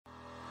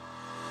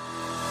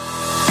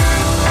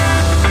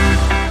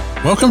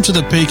Welcome to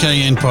the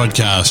PKN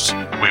Podcast,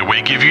 where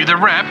we give you the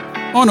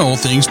wrap on all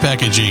things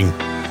packaging.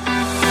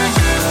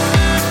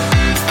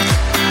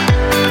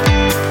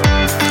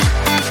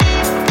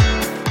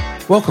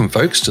 Welcome,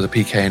 folks, to the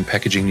PKN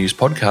Packaging News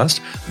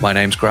Podcast. My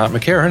name's Grant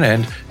McCarran,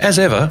 and as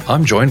ever,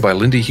 I'm joined by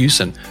Lindy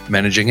Hewson,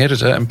 Managing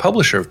Editor and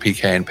Publisher of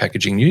PKN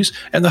Packaging News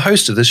and the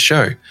host of this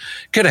show.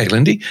 G'day,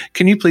 Lindy.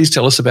 Can you please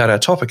tell us about our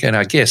topic and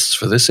our guests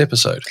for this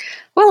episode?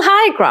 Well,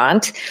 hi,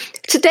 Grant.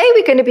 Today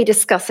we're going to be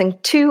discussing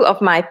two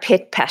of my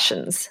pet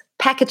passions,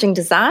 packaging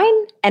design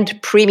and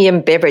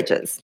premium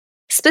beverages.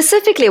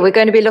 Specifically, we're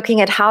going to be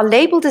looking at how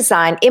label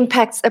design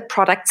impacts a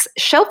product's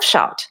shelf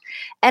shout,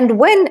 and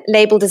when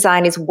label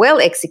design is well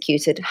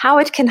executed, how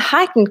it can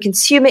heighten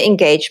consumer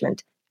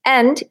engagement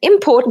and,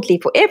 importantly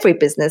for every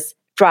business,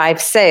 drive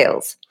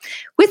sales.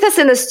 With us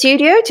in the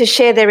studio to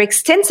share their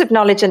extensive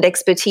knowledge and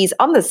expertise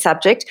on this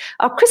subject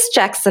are Chris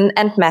Jackson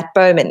and Matt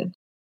Bowman.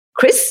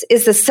 Chris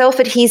is the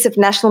self-adhesive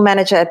national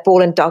manager at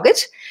Ball &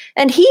 Doggett,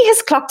 and he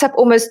has clocked up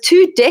almost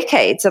 2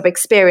 decades of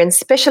experience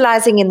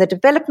specializing in the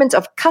development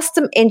of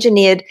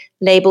custom-engineered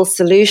label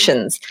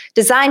solutions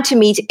designed to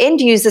meet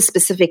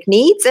end-user-specific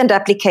needs and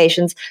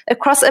applications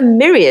across a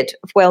myriad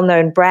of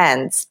well-known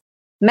brands.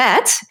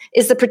 Matt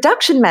is the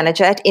production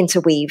manager at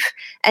Interweave,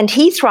 and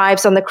he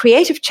thrives on the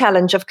creative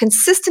challenge of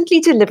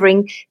consistently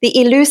delivering the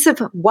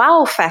elusive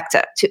wow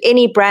factor to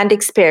any brand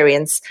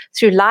experience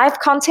through live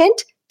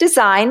content,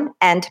 design,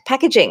 and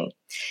packaging.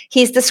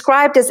 He's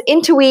described as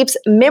Interweave's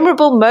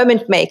memorable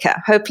moment maker.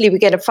 Hopefully we're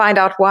going to find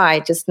out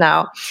why just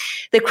now.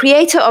 The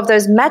creator of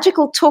those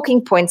magical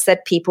talking points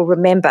that people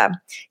remember.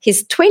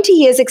 His 20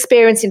 years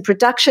experience in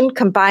production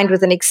combined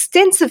with an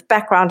extensive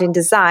background in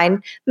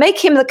design make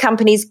him the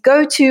company's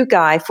go-to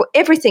guy for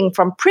everything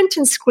from print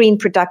and screen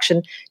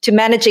production to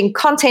managing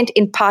content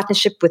in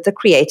partnership with the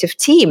creative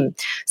team.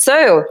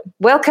 So,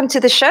 welcome to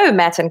the show,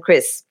 Matt and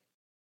Chris.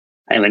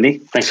 Hey, Lindy.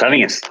 Thanks for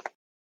having us.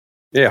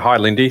 Yeah, hi,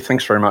 Lindy.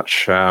 Thanks very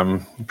much.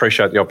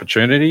 Appreciate the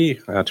opportunity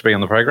to be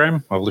on the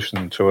program. I've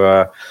listened to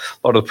a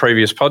lot of the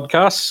previous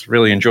podcasts,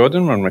 really enjoyed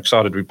them, and I'm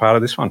excited to be part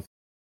of this one.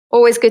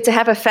 Always good to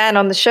have a fan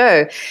on the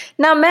show.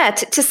 Now, Matt,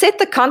 to set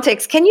the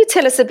context, can you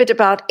tell us a bit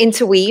about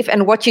Interweave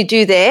and what you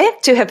do there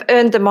to have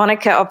earned the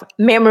moniker of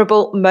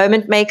memorable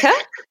moment maker?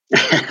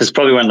 It's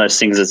probably one of those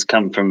things that's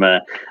come from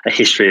a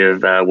history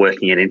of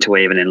working at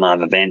Interweave and in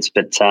live events.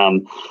 But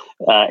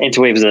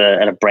Interweave is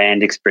a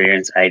brand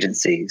experience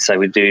agency. So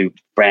we do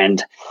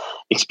brand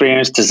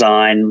experience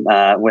design,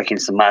 working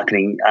some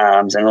marketing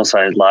arms and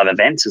also live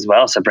events as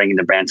well. So bringing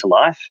the brand to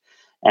life.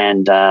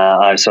 And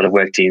I've sort of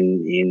worked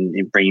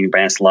in bringing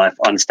brands to life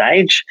on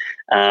stage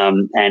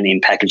and in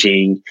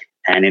packaging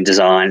and in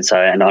design. So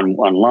and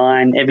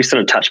online, every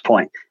sort of touch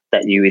point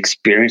that you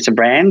experience a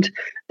brand,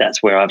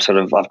 that's where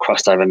I've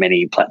crossed over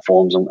many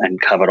platforms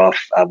and covered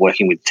off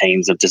working with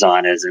teams of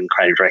designers and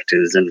creative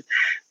directors and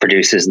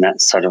producers and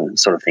that sort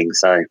of thing.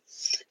 So it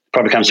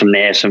probably comes from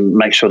there to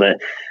make sure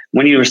that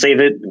when you receive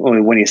it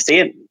or when you see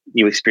it,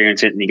 you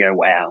experience it and you go,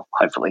 wow,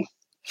 hopefully.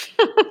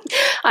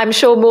 I'm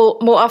sure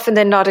more often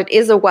than not, it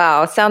is a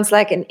wow. Sounds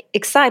like an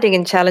exciting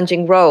and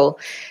challenging role.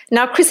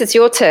 Now, Chris, it's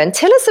your turn.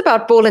 Tell us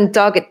about Ball &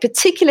 Doggett,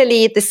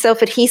 particularly the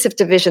self-adhesive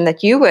division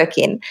that you work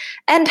in,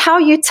 and how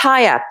you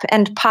tie up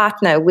and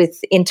partner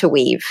with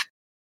Interweave.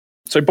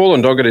 So Ball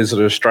 & Doggett is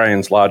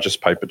Australia's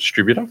largest paper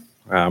distributor,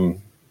 and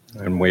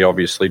we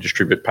obviously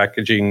distribute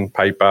packaging,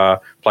 paper,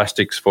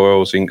 plastics,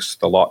 foils, inks,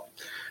 the lot.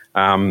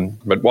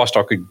 But whilst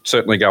I could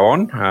certainly go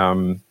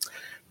on,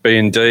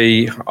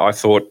 B&D, I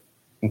thought,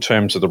 in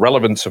terms of the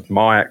relevance of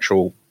my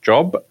actual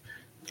job,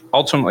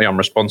 ultimately I'm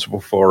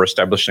responsible for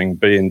establishing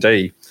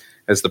B&D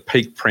as the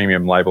peak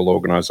premium label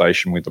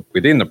organisation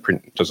within the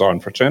print design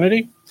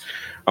fraternity.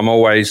 I'm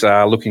always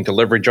looking to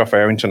leverage off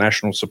our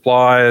international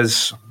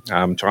suppliers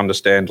to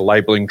understand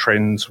labelling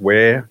trends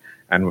where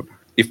and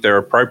if they're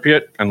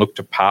appropriate, and look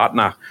to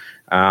partner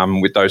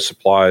with those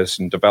suppliers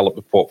and develop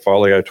a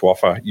portfolio to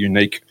offer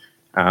unique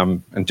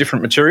and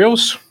different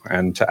materials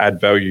and to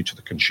add value to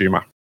the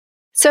consumer.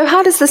 So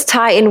how does this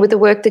tie in with the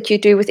work that you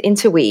do with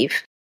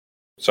Interweave?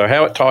 So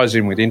how it ties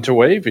in with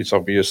Interweave is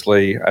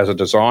obviously, as a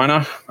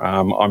designer,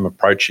 I'm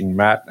approaching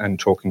Matt and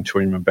talking to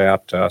him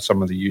about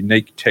some of the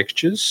unique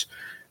textures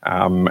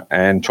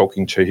and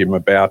talking to him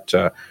about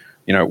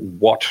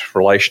what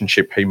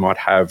relationship he might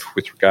have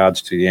with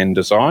regards to the end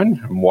design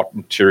and what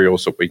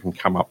materials that we can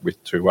come up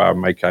with to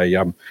make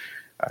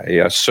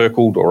a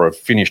circled or a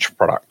finished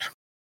product.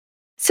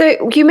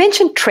 So you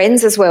mentioned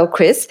trends as well,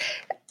 Chris.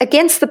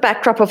 Against the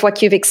backdrop of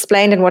what you've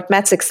explained and what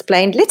Matt's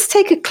explained, let's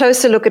take a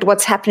closer look at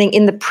what's happening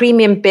in the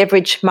premium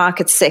beverage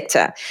market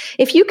sector.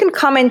 If you can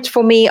comment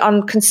for me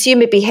on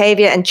consumer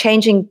behavior and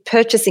changing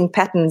purchasing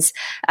patterns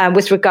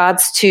with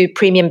regards to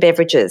premium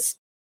beverages.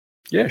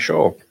 Yeah,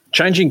 sure.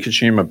 Changing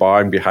consumer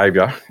buying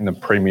behavior in the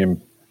premium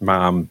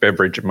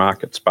beverage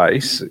market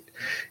space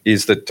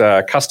is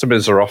that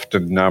customers are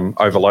often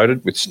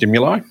overloaded with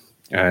stimuli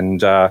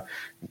and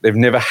they've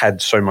never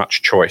had so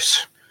much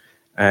choice.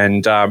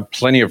 And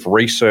plenty of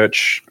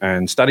research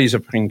and studies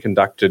have been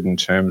conducted in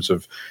terms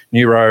of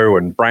neuro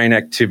and brain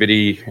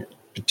activity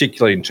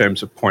particularly in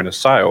terms of point of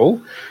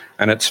sale.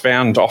 And it's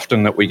found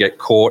often that we get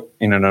caught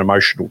in an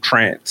emotional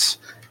trance.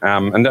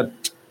 And that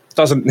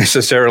doesn't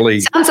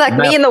necessarily... Sounds like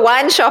me in the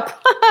wine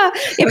shop.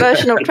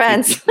 Emotional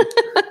trance.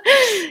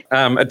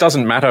 It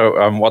doesn't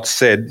matter what's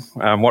said.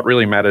 What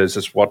really matters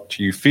is what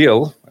you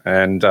feel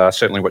and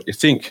certainly what you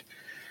think.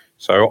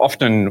 So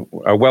often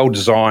a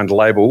well-designed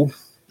label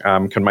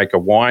can make a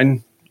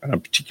wine,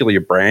 and particularly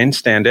a brand,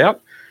 stand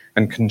out,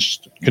 and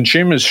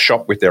consumers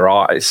shop with their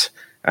eyes,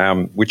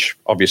 which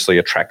obviously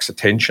attracts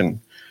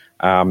attention.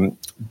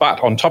 But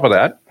on top of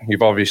that,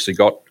 you've obviously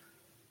got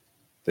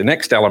the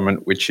next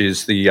element, which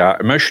is the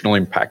emotional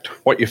impact,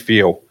 what you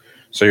feel.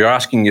 So you're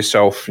asking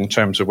yourself in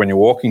terms of when you're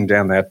walking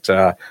down that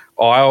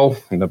aisle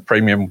in the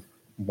premium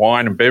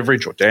wine and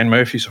beverage or Dan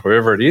Murphy's or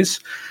whoever it is,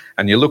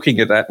 and you're looking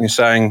at that and you're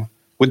saying,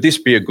 would this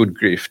be a good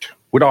gift?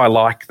 Would I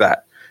like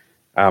that?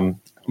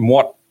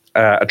 What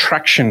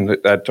attraction,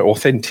 that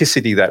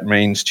authenticity that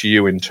means to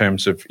you in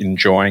terms of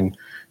enjoying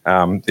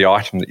the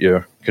item that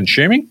you're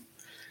consuming,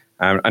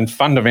 and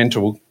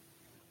fundamental,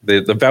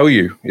 the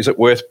value. Is it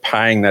worth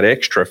paying that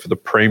extra for the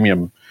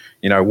premium?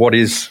 What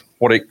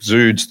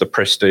exudes the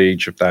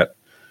prestige of that?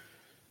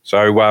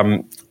 So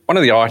one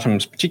of the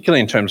items, particularly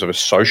in terms of a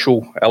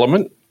social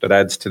element that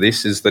adds to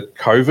this, is that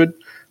COVID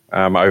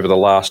over the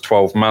last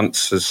 12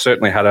 months has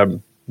certainly had a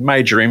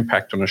major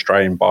impact on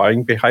Australian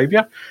buying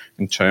behaviour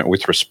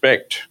with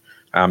respect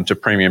to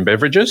premium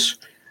beverages.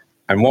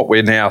 And what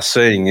we're now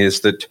seeing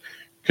is that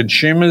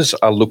consumers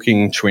are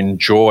looking to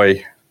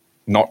enjoy,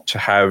 not to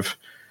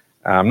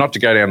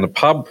go down the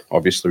pub.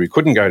 Obviously, we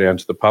couldn't go down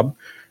to the pub,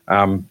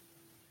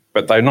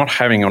 but they're not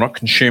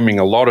consuming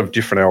a lot of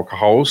different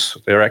alcohols.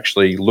 They're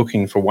actually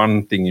looking for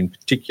one thing in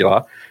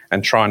particular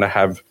and trying to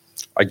have,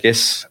 I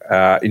guess,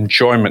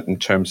 enjoyment in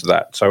terms of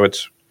that. So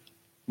it's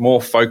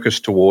more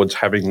focused towards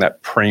having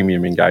that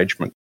premium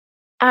engagement.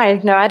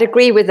 I'd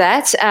agree with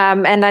that.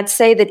 And I'd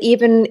say that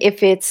even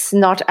if it's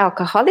not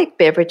alcoholic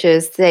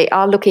beverages, they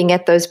are looking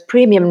at those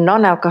premium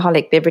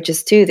non-alcoholic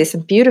beverages too. There's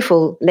some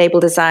beautiful label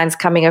designs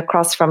coming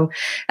across from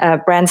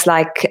brands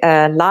like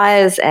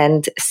Lyre's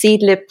and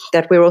Seedlip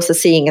that we're also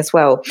seeing as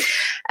well.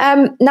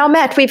 Now,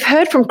 Matt, we've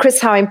heard from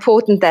Chris how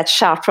important that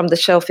shout from the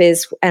shelf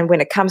is, and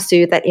when it comes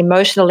to that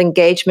emotional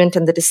engagement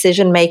and the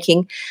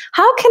decision-making,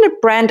 how can a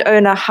brand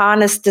owner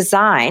harness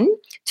design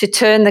to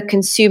turn the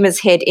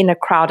consumer's head in a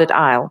crowded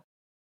aisle?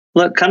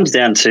 Well, it comes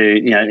down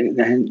to,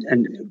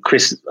 and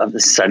Chris, I've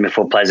said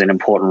before, plays an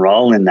important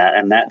role in that,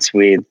 and that's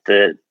with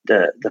the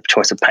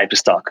choice of paper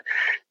stock.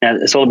 Now,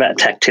 it's all about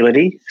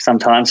tactility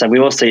sometimes. So we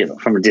all see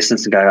it from a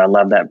distance and go, I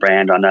love that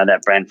brand. I know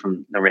that brand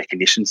from the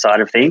recognition side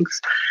of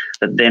things.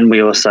 But then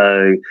we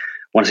also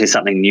want to see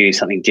something new,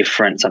 something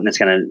different, something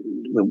that's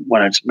we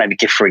want to maybe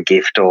gift for a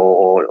gift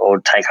or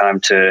take home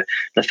to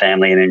the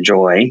family and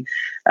enjoy.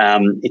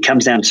 It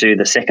comes down to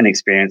the second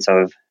experience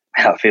of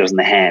how it feels in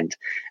the hand.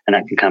 And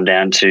that can come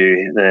down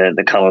to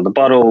the colour of the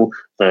bottle,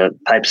 the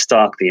paper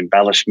stock, the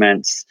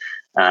embellishments,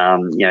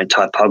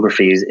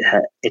 typography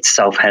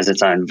itself has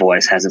its own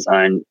voice, has its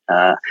own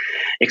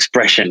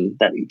expression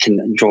that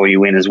can draw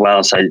you in as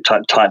well. So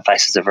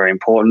typefaces are very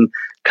important.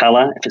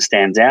 Colour, if it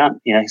stands out,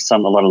 a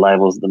lot of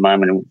labels at the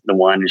moment in the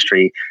wine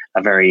industry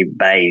are very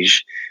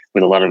beige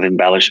with a lot of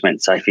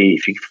embellishment. So if you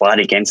fight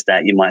against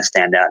that, you might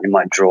stand out, you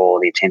might draw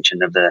the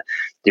attention of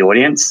the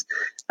audience.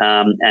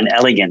 And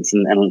elegance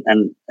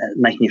and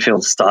making you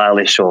feel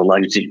stylish or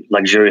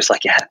luxurious,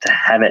 like you have to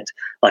have it,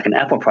 like an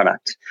Apple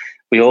product.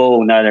 We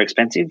all know they're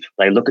expensive.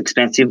 They look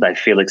expensive. They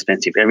feel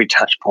expensive. Every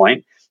touch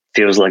point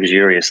feels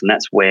luxurious, and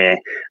that's where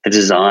the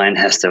design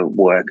has to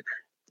work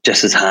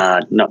just as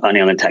hard, not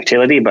only on the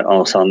tactility, but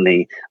also on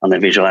the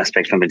visual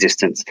aspect from a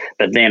distance,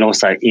 but then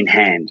also in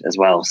hand as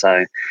well.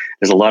 So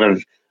there's a lot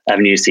of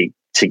avenues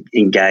to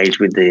engage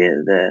with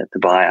the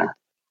buyer.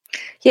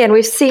 Yeah, and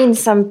we've seen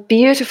some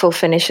beautiful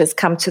finishes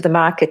come to the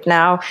market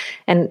now,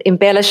 and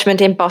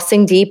embellishment,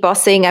 embossing,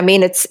 debossing. I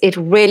mean, it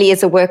really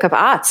is a work of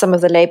art, some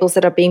of the labels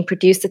that are being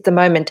produced at the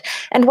moment.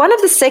 And one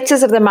of the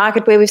sectors of the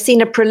market where we've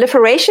seen a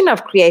proliferation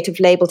of creative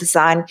label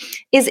design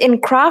is in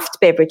craft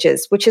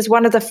beverages, which is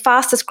one of the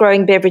fastest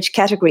growing beverage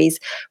categories,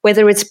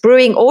 whether it's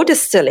brewing or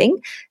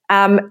distilling.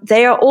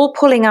 They are all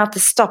pulling out the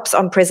stops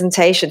on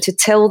presentation to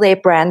tell their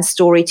brand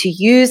story, to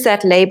use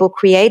that label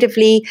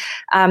creatively,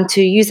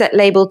 to use that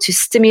label to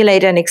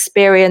stimulate an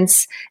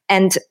experience,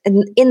 and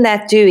in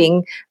that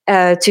doing,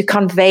 to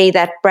convey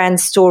that brand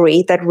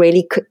story that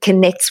really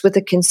connects with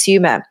the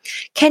consumer.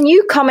 Can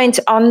you comment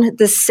on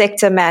this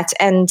sector, Matt,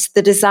 and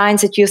the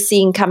designs that you're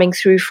seeing coming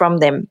through from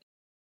them?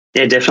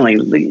 Yeah,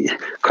 definitely.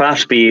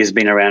 Craft beer has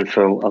been around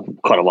for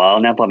quite a while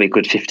now, probably a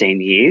good 15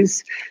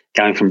 years,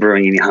 going from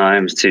brewing in your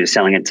homes to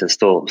selling it to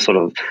sort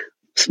of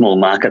small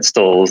market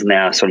stalls.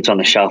 Now sort of it's on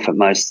the shelf at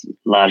most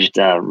large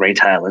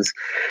retailers.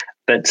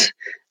 But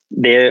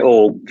they're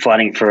all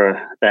fighting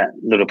for that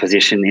little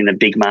position in the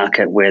big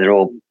market where they're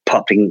all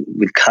popping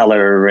with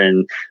colour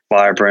and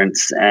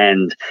vibrance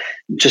and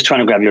just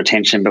trying to grab your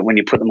attention. But when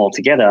you put them all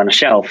together on a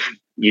shelf,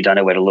 you don't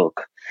know where to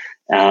look.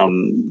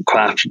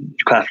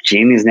 Craft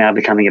gin is now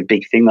becoming a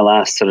big thing the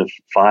last sort of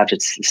 5 to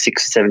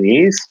 6 or 7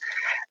 years.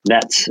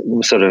 That's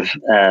sort of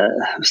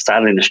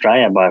started in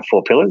Australia by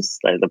Four Pillars.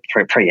 They're the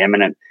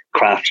preeminent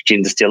craft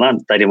gin distiller.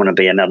 They didn't want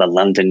to be another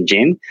London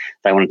gin.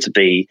 They wanted to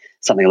be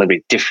something a little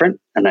bit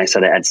different, and they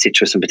sort of add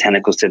citrus and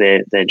botanicals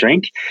to their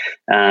drink.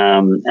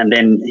 And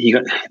then you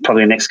got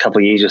probably the next couple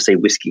of years you'll see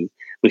whiskey.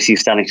 Whiskey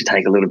is starting to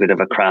take a little bit of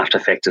a craft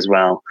effect as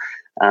well,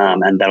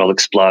 and that'll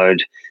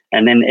explode.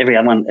 And then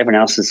everyone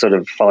else is sort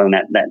of following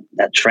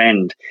that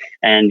trend,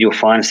 and you'll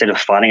find instead of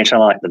fighting each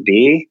other like the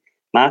beer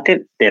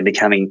market, they're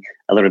becoming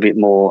a little bit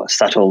more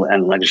subtle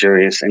and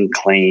luxurious and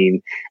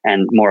clean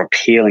and more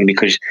appealing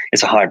because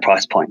it's a higher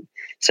price point.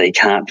 So you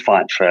can't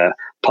fight for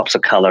pops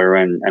of colour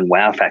and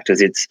wow factors.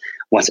 It's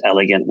what's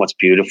elegant, what's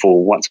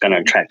beautiful, what's going to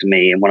attract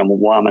me, and why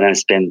am I going to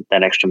spend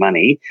that extra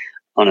money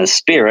on a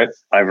spirit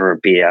over a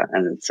beer?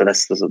 And so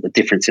that's the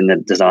difference in the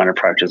design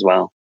approach as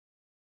well.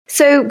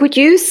 So would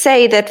you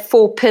say that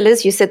Four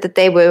Pillars, you said that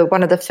they were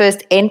one of the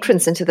first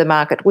entrants into the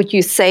market. Would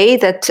you say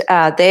that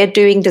they're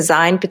doing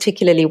design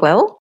particularly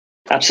well?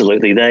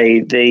 Absolutely.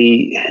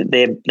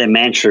 Their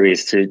mantra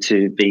is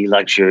to be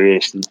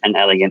luxurious and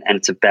elegant, and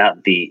it's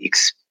about the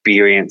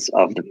experience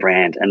of the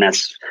brand. And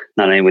that's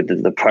not only with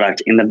the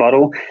product in the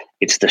bottle,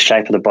 it's the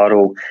shape of the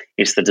bottle,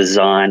 it's the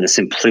design, the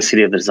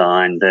simplicity of the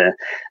design, the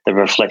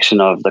reflection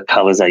of the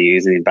colours they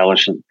use, the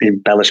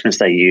embellishments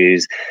they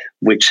use,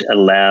 which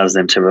allows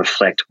them to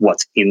reflect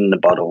what's in the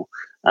bottle.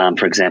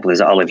 For example, there's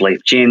an olive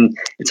leaf gin.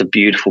 It's a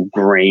beautiful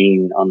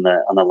green on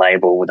the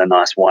label with a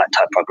nice white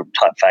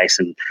typeface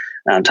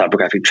and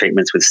typographic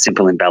treatments with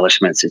simple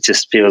embellishments. It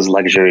just feels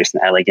luxurious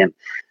and elegant,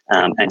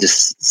 and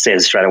just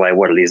says straight away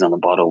what it is on the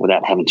bottle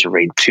without having to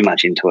read too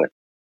much into it.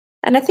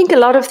 And I think a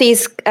lot of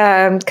these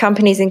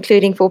companies,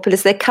 including Four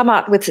Pillars, they come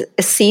out with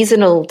a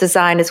seasonal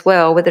design as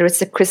well, whether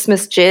it's a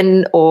Christmas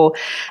gin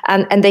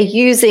and they're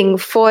using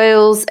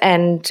foils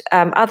and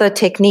other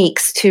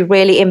techniques to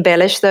really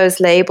embellish those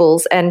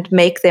labels and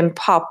make them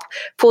pop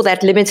for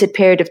that limited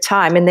period of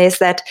time. And there's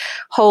that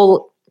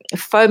whole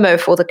FOMO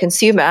for the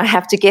consumer. I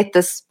have to get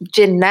this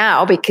gin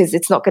now because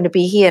it's not going to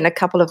be here in a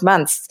couple of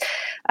months.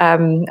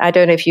 I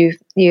don't know if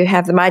you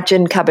have my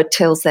gin cupboard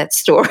tells that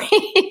story.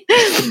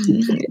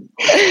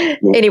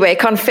 Anyway,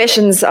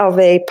 confessions of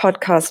a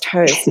podcast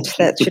host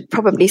that should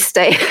probably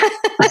stay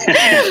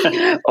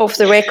off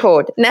the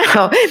record.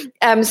 Now,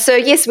 so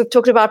yes, we've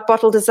talked about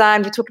bottle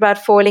design, we've talked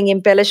about foiling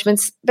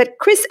embellishments, but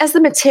Chris, as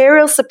the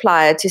material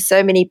supplier to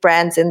so many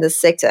brands in this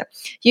sector,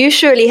 you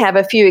surely have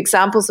a few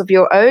examples of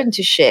your own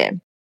to share.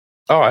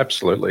 Oh,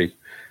 absolutely.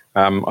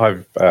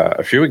 I've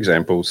a few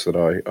examples that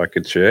I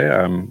could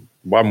share.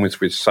 One was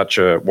with such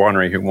a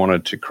winery who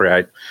wanted to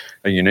create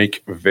a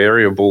unique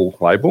variable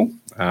label,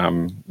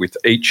 with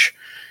each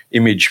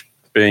image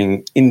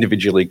being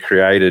individually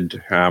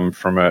created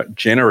from a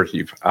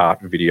generative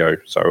art video,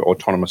 so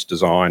autonomous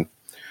design.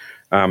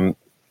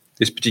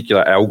 This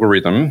particular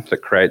algorithm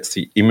that creates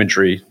the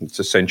imagery that's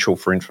essential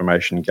for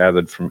information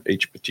gathered from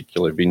each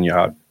particular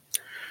vineyard.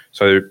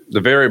 So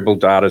the variable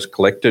data is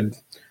collected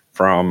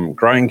from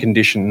growing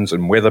conditions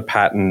and weather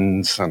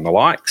patterns and the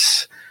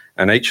likes,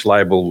 and each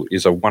label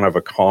is a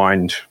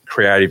one-of-a-kind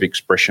creative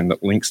expression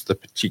that links the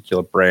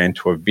particular brand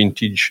to a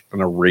vintage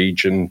and a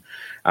region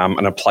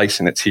and a place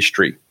in its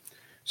history.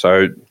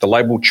 So the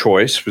label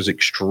choice was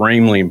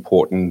extremely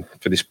important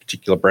for this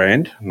particular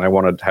brand, and they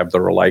wanted to have the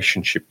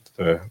relationship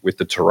with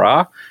the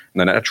terroir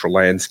and the natural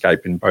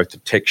landscape in both the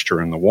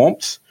texture and the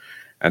warmth.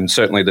 And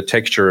certainly the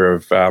texture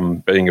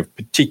of being of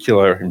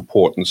particular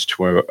importance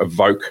to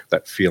evoke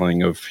that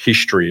feeling of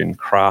history and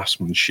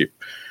craftsmanship.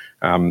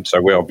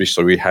 So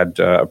we had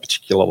a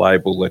particular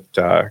label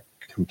that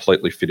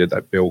completely fitted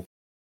that bill.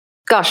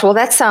 Gosh, well,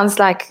 that sounds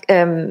like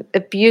a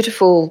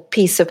beautiful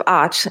piece of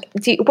art.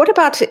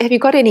 Have you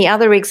got any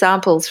other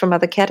examples from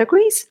other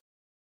categories?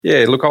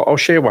 Yeah, look, I'll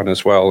share one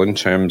as well in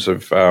terms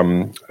of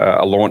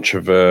a launch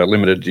of a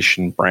limited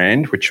edition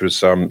brand, which was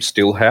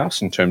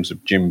Stillhouse in terms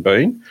of Jim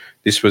Beam.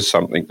 This was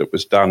something that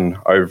was done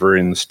over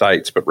in the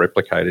States but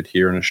replicated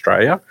here in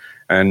Australia.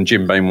 And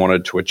Jim Beam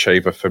wanted to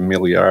achieve a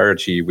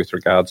familiarity with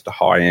regards to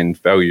high-end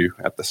value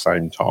at the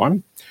same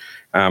time.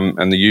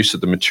 And the use of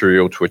the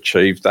material to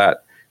achieve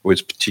that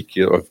was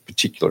of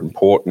particular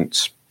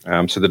importance.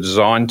 So the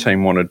design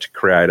team wanted to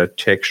create a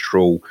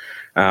textural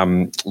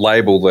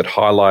label that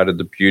highlighted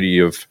the beauty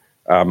of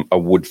a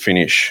wood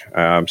finish.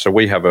 So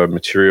we have a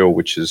material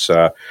which is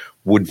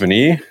wood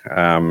veneer,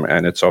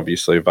 and it's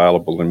obviously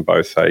available in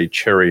both a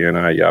cherry and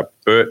a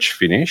birch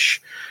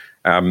finish.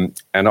 And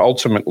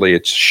ultimately,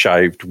 it's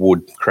shaved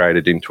wood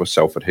created into a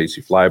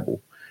self-adhesive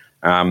label.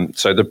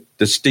 So the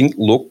distinct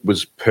look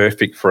was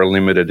perfect for a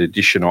limited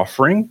edition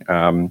offering.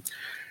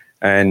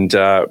 And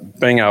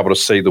being able to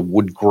see the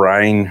wood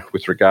grain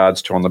with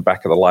regards to on the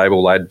back of the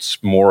label adds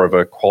more of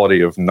a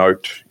quality of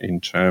note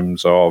in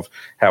terms of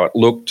how it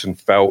looked and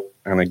felt.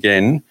 And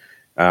again,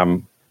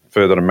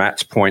 further to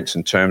Matt's points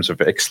in terms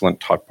of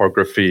excellent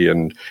typography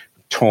and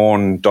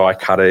torn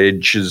die-cut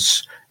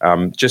edges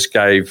just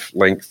gave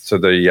length to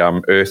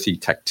the earthy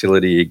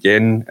tactility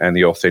again and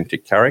the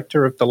authentic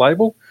character of the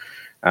label.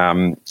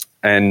 And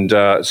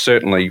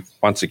certainly,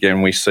 once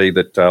again, we see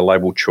that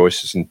label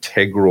choice is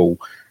integral,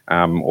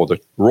 or the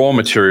raw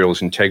material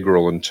is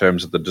integral in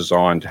terms of the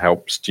design to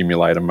help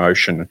stimulate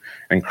emotion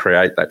and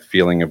create that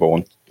feeling of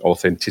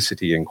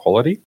authenticity and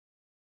quality.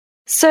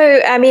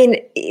 So, I mean,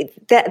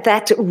 that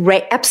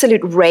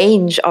absolute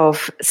range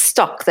of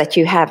stock that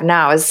you have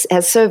now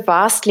has so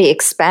vastly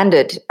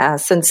expanded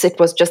since it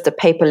was just a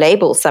paper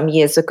label some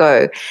years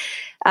ago.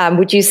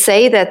 Would you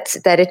say that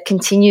it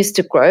continues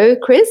to grow,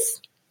 Chris?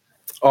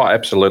 Oh,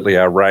 absolutely.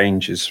 Our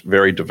range is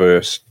very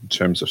diverse in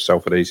terms of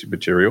self-adhesive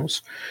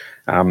materials.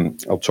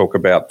 I'll talk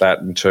about that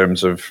in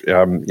terms of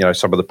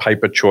some of the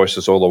paper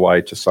choices all the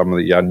way to some of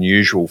the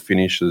unusual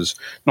finishes,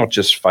 not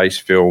just face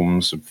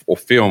films or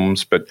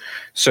films, but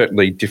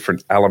certainly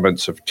different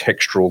elements of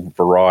textural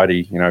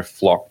variety,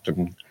 flocked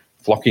and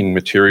flocking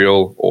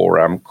material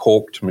or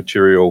corked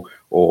material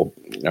or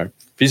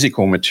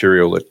physical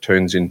material that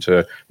turns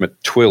into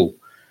twill.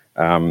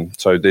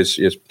 So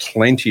there's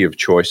plenty of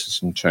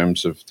choices in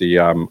terms of the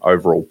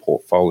overall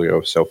portfolio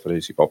of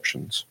self-adhesive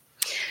options.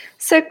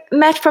 So,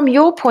 Matt, from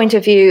your point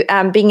of view,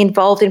 being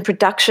involved in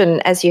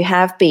production as you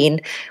have been,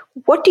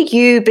 what do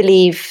you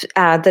believe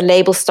the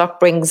label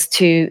stock brings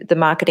to the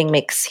marketing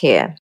mix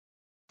here?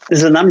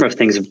 There's a number of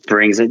things it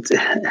brings.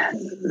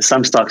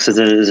 Some stocks,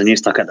 there's a new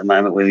stock at the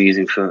moment we're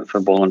using for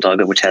Ball &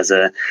 Dogger, which has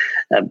a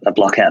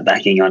blockout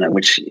backing on it,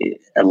 which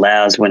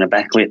allows when a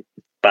backlit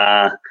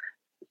bar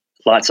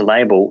lights a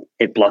label,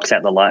 it blocks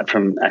out the light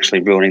from actually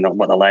ruining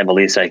what the label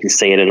is, so you can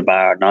see it at a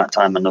bar at night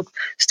time and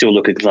still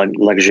look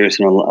luxurious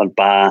in a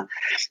bar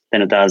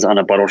than it does on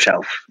a bottle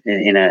shelf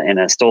in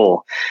a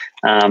store.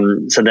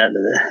 So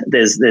that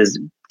there's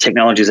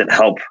technologies that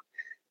help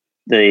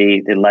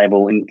the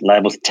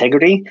label's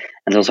integrity,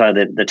 and also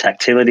the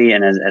tactility.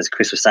 And as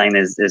Chris was saying,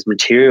 there's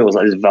materials,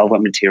 there's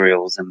velvet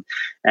materials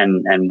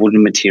and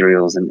wooden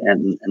materials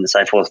and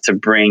so forth to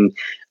bring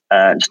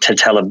to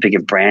tell a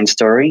bigger brand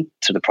story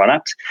to the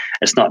product.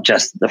 It's not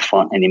just the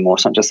font anymore.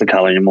 It's not just the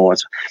color anymore.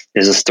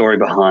 There's a story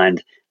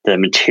behind the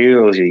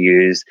materials you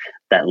use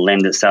that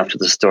lend itself to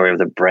the story of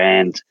the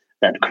brand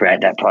that create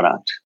that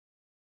product.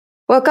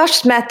 Well,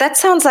 gosh, Matt, that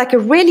sounds like a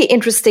really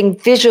interesting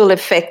visual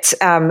effect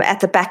at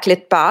the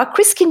backlit bar.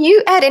 Chris, can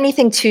you add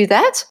anything to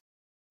that?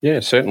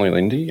 Yeah, certainly,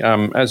 Lindy.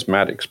 As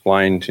Matt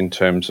explained in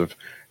terms of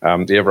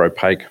the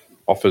Ever-Opaque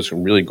offers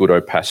really good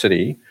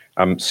opacity.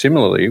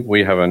 Similarly,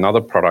 we have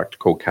another product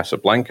called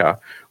Casablanca,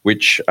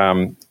 which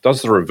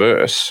does the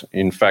reverse.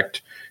 In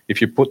fact, if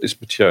you put this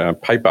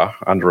paper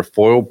under a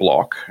foil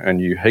block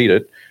and you heat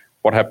it,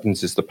 what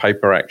happens is the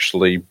paper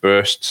actually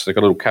bursts. They've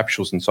got little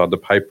capsules inside the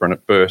paper and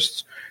it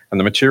bursts and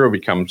the material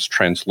becomes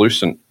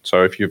translucent.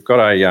 So if you've got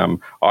a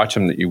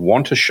item that you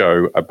want to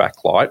show a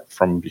backlight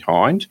from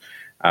behind,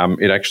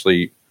 it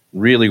actually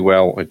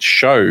it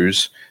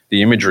shows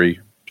the imagery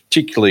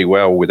particularly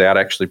well without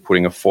actually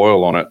putting a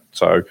foil on it.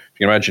 So if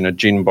you can imagine a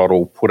gin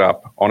bottle put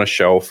up on a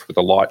shelf with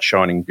a light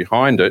shining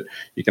behind it,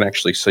 you can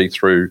actually see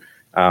through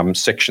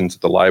sections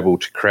of the label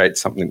to create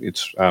something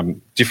that's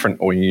different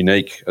or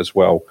unique as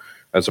well,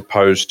 as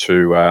opposed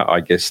to,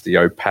 the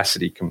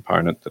opacity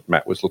component that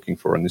Matt was looking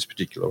for in this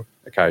particular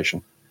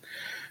occasion.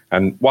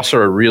 And Wassa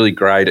are really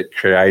great at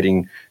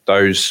creating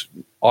those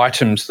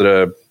items that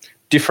are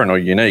different or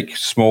unique,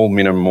 small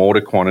minimum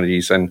order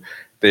quantities, and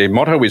their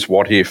motto is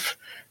what if.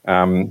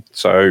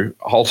 So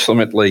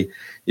ultimately,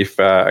 if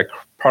a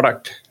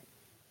product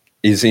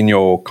is in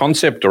your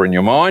concept or in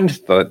your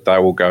mind, that they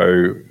will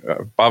go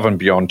above and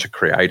beyond to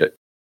create it.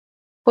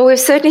 Well, we've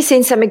certainly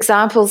seen some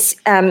examples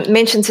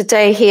mentioned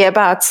today here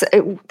about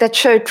that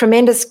show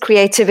tremendous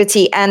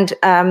creativity and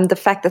the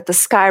fact that the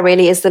sky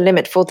really is the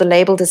limit for the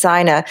label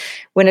designer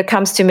when it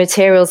comes to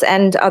materials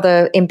and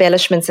other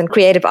embellishments and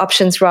creative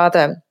options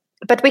rather.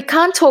 But we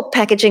can't talk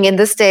packaging in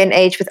this day and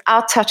age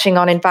without touching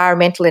on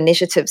environmental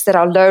initiatives that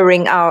are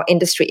lowering our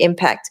industry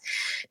impact.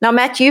 Now,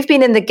 Matt, you've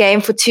been in the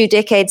game for 2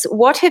 decades.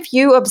 What have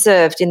you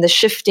observed in the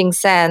shifting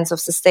sands of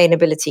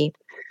sustainability?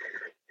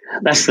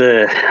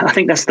 I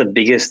think that's the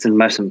biggest and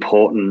most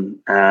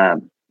important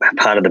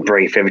part of the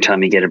brief every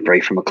time you get a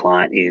brief from a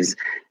client is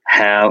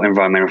how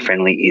environmental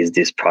friendly is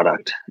this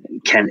product?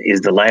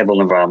 Is the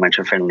label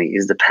environmental friendly?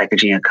 Is the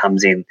packaging it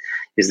comes in?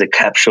 Is the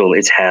capsule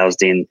it's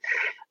housed in?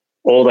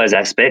 All those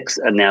aspects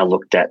are now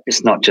looked at.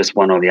 It's not just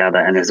one or the other,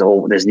 and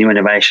there's new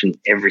innovation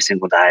every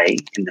single day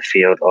in the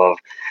field of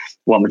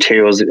what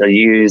materials are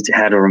used,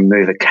 how to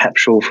remove a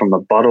capsule from a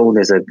bottle.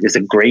 There's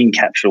a green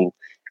capsule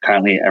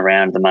currently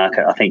around the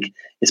market. I think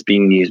it's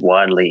being used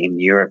widely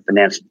in Europe, but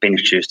now it's been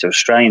introduced to the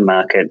Australian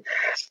market.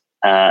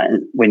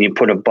 When you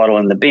put a bottle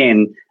in the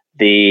bin,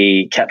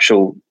 the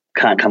capsule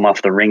can't come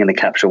off the ring in the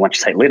capsule. Once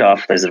you take the lid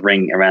off, there's a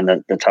ring around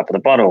the top of the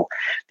bottle.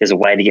 There's a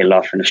way to get it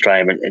off in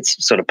Australia, but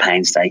it's sort of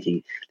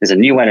painstaking. There's a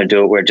new way to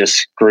do it where it just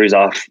screws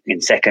off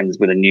in seconds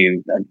with a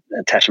new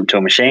attachment to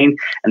a machine,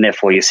 and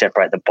therefore you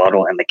separate the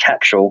bottle and the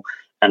capsule,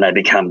 and they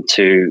become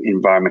two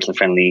environmentally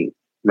friendly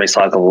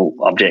recyclable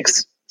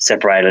objects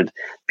separated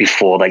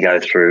before they go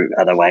through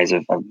other ways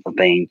of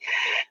being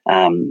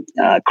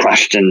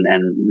crushed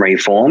and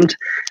reformed.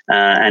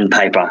 And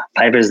paper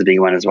is the big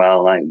one as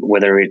well. Like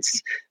whether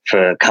it's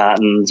for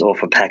cartons or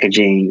for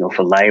packaging or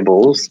for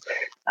labels,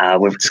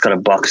 we've just got a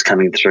box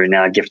coming through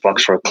now, a gift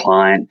box for a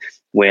client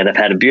where they've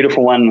had a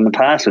beautiful one in the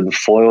past with the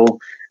foil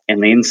in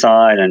the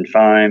inside and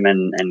foam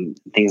and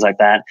things like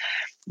that.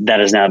 That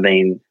has now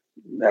been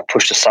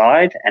pushed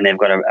aside, and they've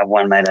got a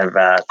one made of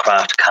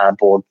craft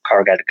cardboard,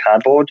 corrugated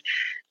cardboard,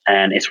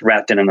 and it's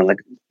wrapped in an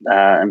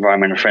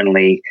environmentally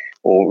friendly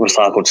or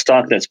recycled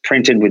stock that's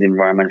printed with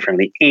environmentally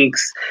friendly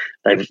inks.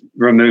 They've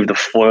removed the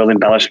foil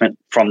embellishment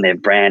from their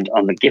brand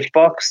on the gift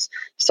box,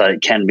 so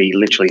it can be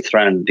literally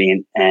thrown in the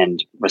bin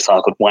and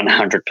recycled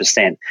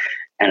 100%,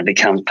 and it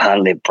becomes part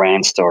of their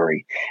brand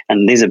story.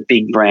 And these are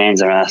big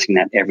brands that are asking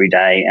that every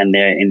day, and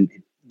they're in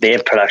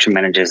their production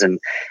managers and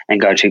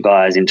go-to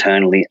guys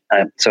internally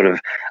are sort of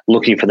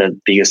looking for the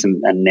biggest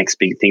and next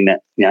big thing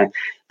that,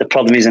 the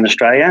problem is in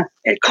Australia,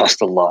 it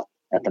costs a lot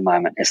at the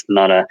moment. It's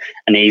not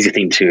an easy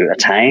thing to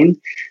attain,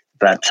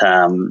 but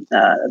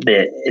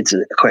it's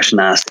a question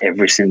asked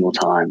every single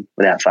time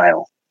without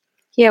fail.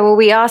 Yeah, well,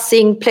 we are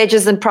seeing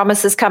pledges and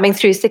promises coming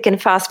through thick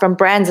and fast from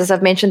brands, as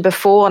I've mentioned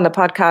before on the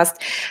podcast.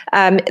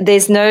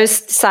 There's no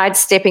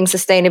sidestepping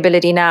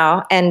sustainability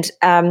now, and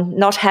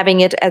not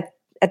having it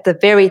at the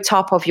very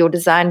top of your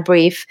design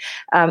brief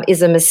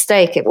is a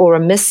mistake or a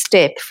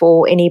misstep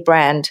for any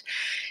brand.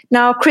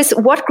 Now, Chris,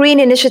 what green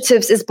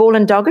initiatives is Ball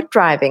and Doggett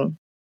driving?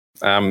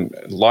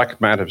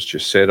 Like Matt has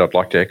just said, I'd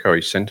like to echo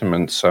his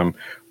sentiments.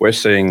 We're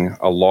seeing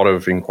a lot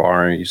of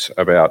inquiries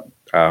about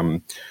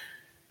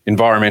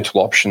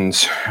environmental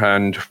options,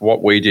 and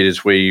what we did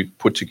is we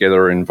put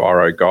together an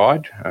Enviro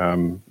Guide,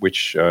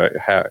 which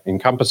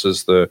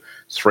encompasses the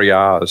 3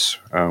 R's,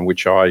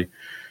 which I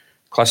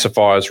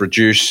classify as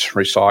reduce,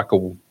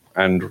 recycle,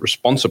 and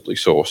responsibly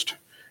sourced.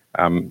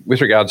 With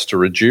regards to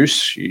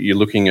reduce, you're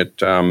looking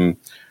at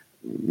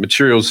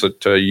materials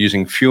that are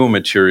using fewer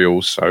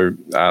materials, so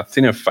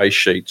thinner face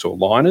sheets or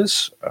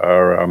liners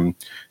are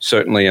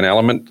certainly an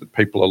element that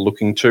people are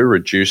looking to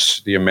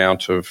reduce the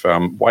amount of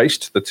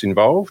waste that's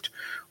involved,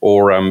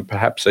 or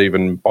perhaps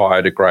even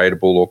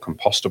biodegradable or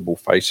compostable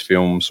face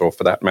films, or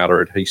for that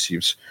matter,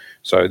 adhesives.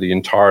 So the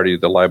entirety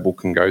of the label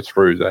can go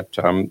through that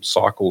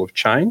cycle of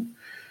chain.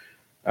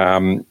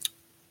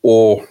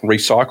 Or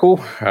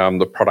recycle.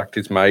 The product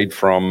is made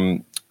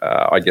from,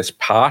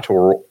 part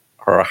or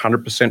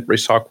 100%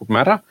 recycled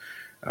matter.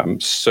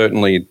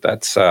 Certainly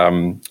that's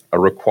a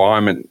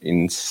requirement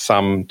in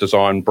some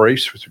design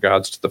briefs with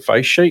regards to the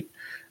face sheet.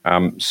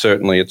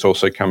 Certainly it's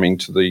also coming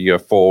to the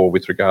fore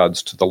with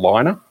regards to the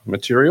liner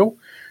material.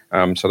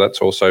 So that's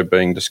also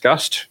being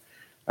discussed.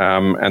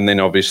 And then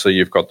obviously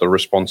you've got the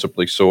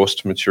responsibly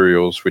sourced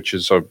materials, which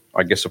is, a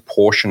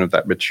portion of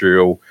that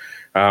material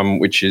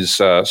which is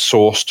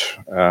sourced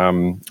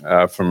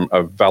from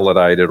a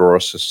validated or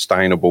a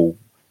sustainable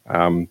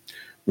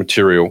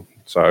material.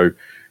 So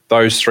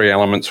those 3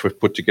 elements we've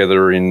put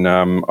together in,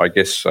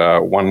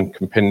 one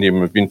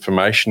compendium of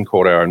information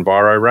called our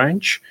Enviro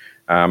range,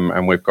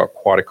 and we've got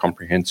quite a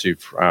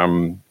comprehensive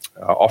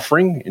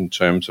offering in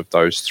terms of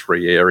those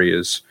 3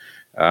 areas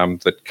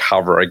that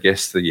cover,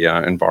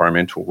 the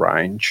environmental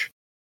range.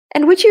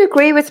 And would you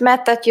agree with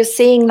Matt that you're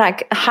seeing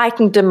like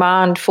heightened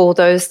demand for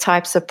those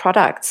types of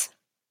products?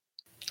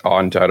 Oh,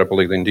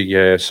 undoubtedly, Lindy,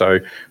 yeah. So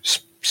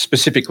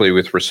specifically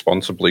with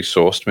responsibly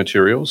sourced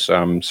materials,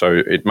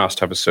 so it must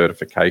have a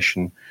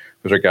certification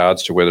with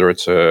regards to whether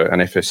it's an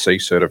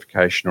FSC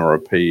certification or a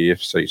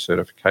PEFC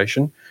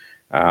certification.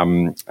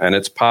 And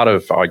it's part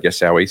of,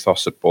 our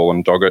ethos at Ball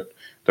and Doggett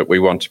that we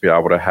want to be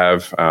able to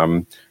have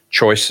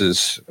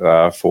choices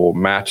for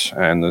Matt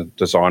and the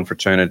design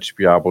fraternity to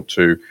be able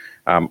to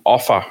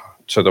offer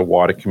to the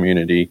wider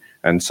community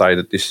and say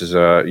that this is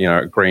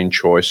a green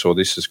choice, or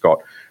this has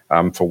got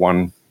for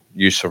one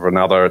use of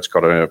another, it's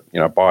got a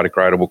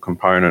biodegradable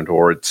component,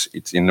 or it's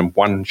in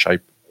one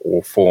shape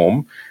or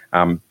form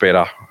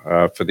better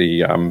for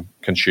the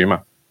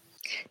consumer.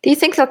 Do you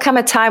think there'll come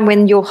a time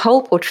when your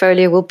whole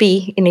portfolio will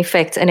be, in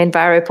effect, an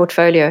Enviro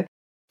portfolio?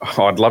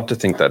 Oh, I'd love to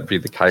think that'd be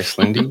the case,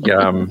 Lindy.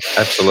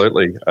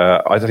 Absolutely.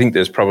 I think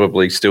there's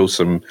probably still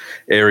some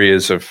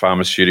areas of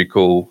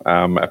pharmaceutical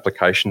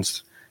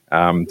applications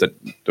that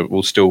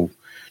will still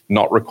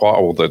not require,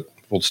 or that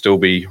will still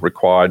be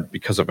required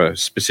because of a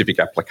specific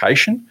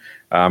application.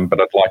 But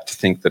I'd like to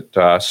think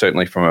that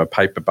certainly from a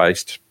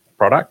paper-based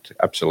product,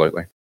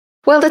 absolutely.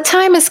 Well, the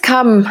time has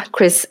come,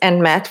 Chris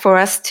and Matt, for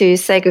us to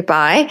say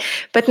goodbye,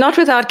 but not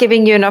without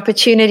giving you an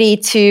opportunity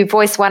to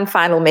voice one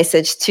final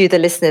message to the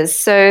listeners.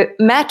 So,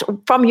 Matt,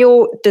 from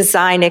your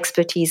design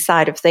expertise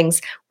side of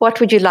things, what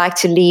would you like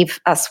to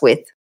leave us with?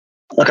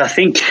 Look, I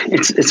think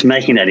it's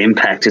making that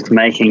impact. It's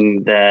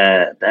making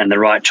the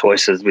right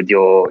choices with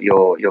your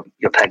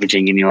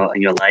packaging and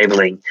your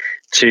labeling.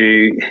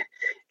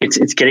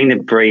 It's getting the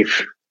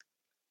brief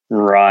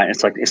right.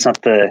 It's like it's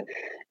not the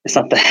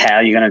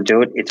how you're going to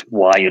do it, it's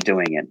why you're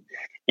doing it.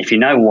 If you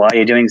know why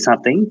you're doing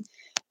something,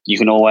 you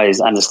can always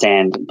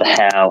understand the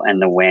how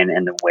and the when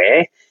and the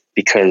where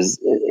because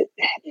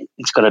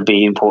it's got to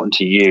be important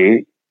to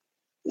you.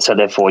 So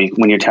therefore,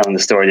 when you're telling the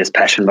story, there's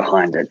passion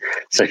behind it.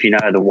 So if you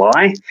know the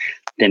why,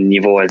 then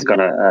you've always got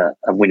a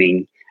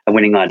winning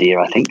idea,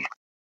 I think.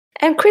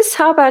 And Chris,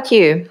 how about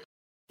you?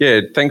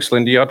 Yeah, thanks,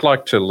 Lindy. I'd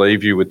like to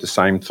leave you with the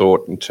same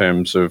thought in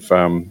terms of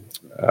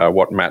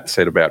what Matt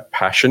said about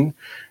passion.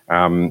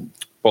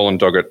 Ball &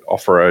 Doggett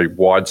offer a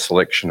wide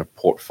selection of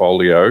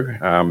portfolio,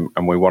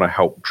 and we want to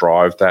help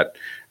drive that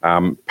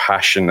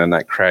passion and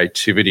that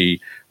creativity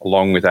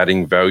along with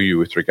adding value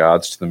with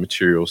regards to the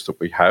materials that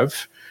we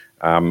have.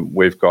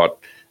 We've got,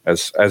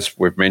 as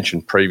we've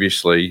mentioned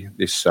previously,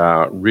 this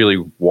really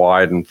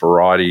wide and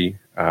variety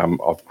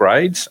of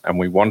grades, and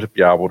we want to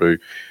be able to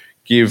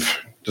give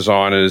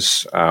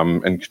designers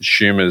and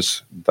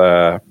consumers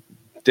the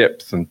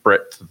depth and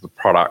breadth of the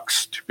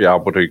products to be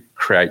able to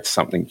create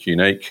something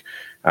unique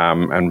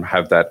and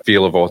have that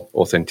feel of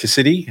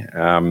authenticity.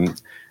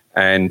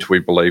 And we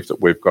believe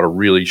that we've got a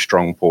really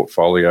strong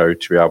portfolio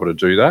to be able to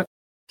do that.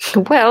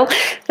 Well,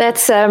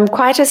 that's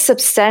quite a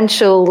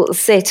substantial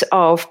set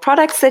of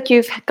products that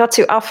you've got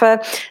to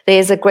offer.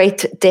 There's a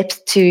great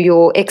depth to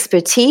your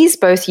expertise,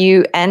 both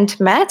you and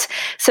Matt.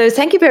 So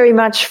thank you very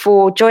much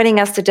for joining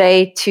us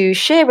today to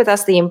share with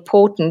us the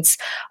importance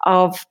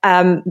of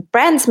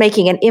brands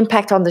making an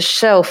impact on the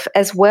shelf,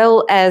 as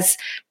well as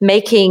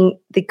making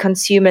the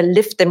consumer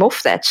lift them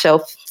off that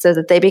shelf so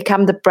that they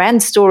become the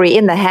brand story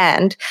in the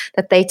hand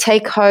that they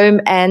take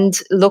home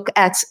and look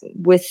at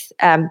with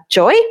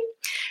joy.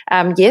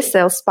 Yes,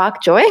 they'll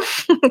spark joy.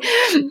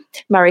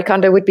 Marie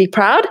Kondo would be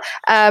proud.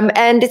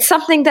 And it's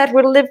something that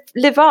will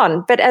live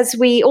on. But as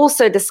we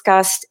also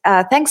discussed,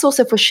 thanks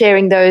also for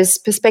sharing those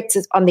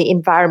perspectives on the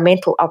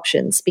environmental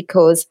options,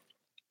 because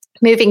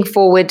moving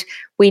forward,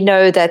 we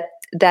know that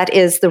that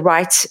is the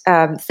right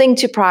thing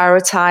to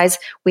prioritize.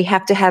 We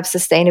have to have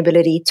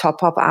sustainability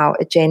top of our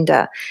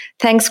agenda.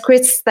 Thanks,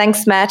 Chris.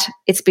 Thanks, Matt.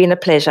 It's been a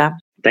pleasure.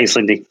 Thanks,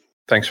 Lindy.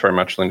 Thanks very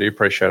much, Lindy.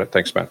 Appreciate it.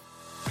 Thanks, Matt.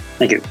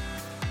 Thank you.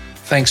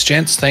 Thanks,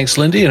 gents. Thanks,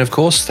 Lindy. And of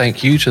course,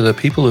 thank you to the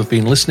people who've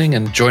been listening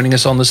and joining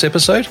us on this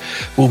episode.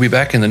 We'll be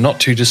back in the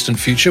not too distant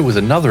future with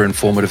another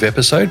informative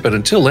episode. But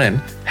until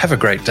then, have a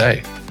great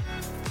day.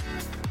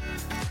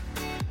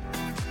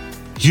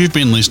 You've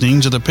been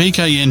listening to the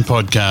PKN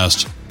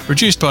Podcast,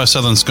 produced by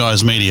Southern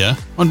Skies Media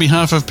on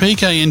behalf of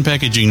PKN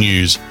Packaging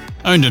News,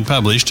 owned and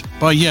published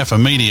by Yaffa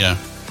Media.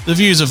 The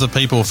views of the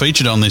people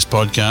featured on this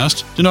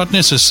podcast do not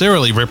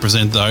necessarily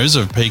represent those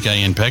of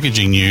PKN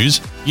Packaging News,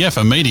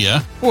 Yaffa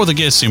Media, or the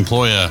guest's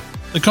employer.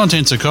 The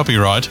contents are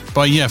copyright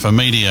by Yaffa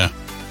Media.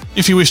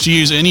 If you wish to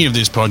use any of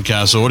this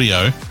podcast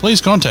audio, please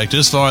contact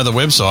us via the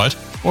website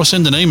or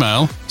send an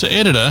email to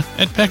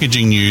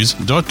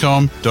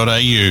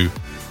editor@packagingnews.com.au.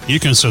 You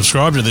can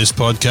subscribe to this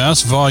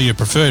podcast via your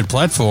preferred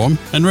platform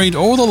and read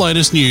all the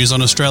latest news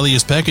on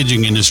Australia's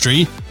packaging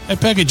industry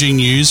at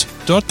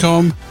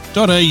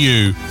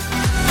packagingnews.com.au.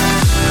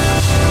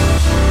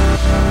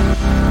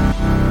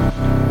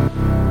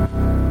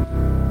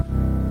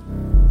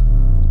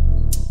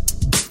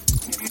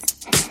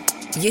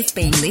 You've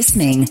been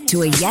listening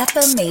to a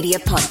Yaffa Media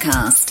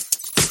podcast.